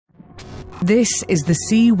This is the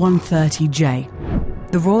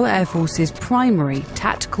C-130J, the Royal Air Force's primary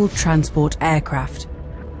tactical transport aircraft.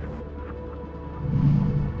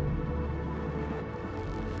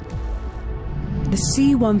 The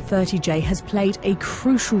C-130J has played a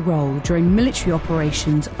crucial role during military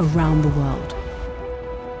operations around the world.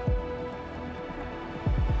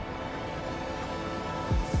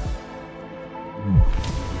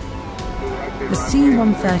 The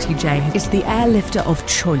C-130J is the airlifter of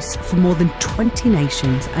choice for more than 20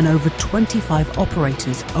 nations and over 25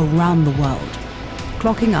 operators around the world,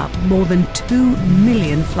 clocking up more than 2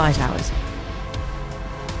 million flight hours.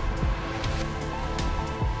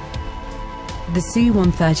 The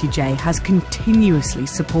C-130J has continuously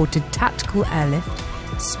supported tactical airlift,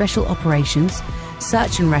 special operations,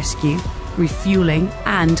 search and rescue, refueling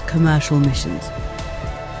and commercial missions.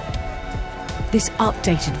 This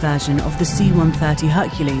updated version of the C-130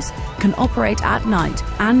 Hercules can operate at night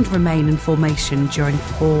and remain in formation during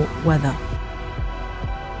poor weather.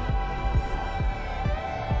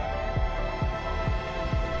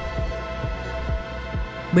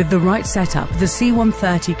 With the right setup, the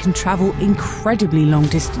C-130 can travel incredibly long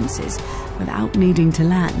distances without needing to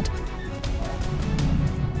land.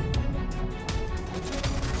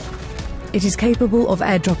 It is capable of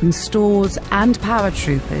airdropping stores and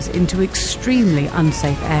paratroopers into extremely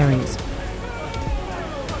unsafe areas.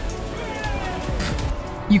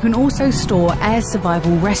 You can also store air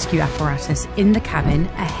survival rescue apparatus in the cabin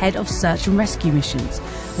ahead of search and rescue missions,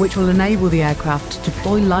 which will enable the aircraft to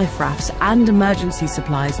deploy life rafts and emergency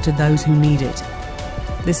supplies to those who need it.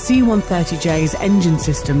 The C-130J's engine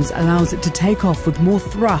systems allows it to take off with more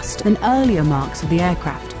thrust than earlier marks of the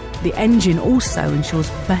aircraft. The engine also ensures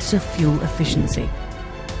better fuel efficiency.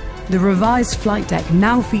 The revised flight deck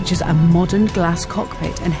now features a modern glass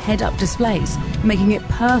cockpit and head-up displays, making it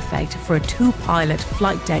perfect for a two-pilot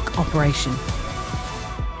flight deck operation.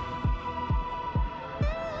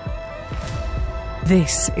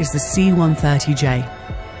 This is the C-130J.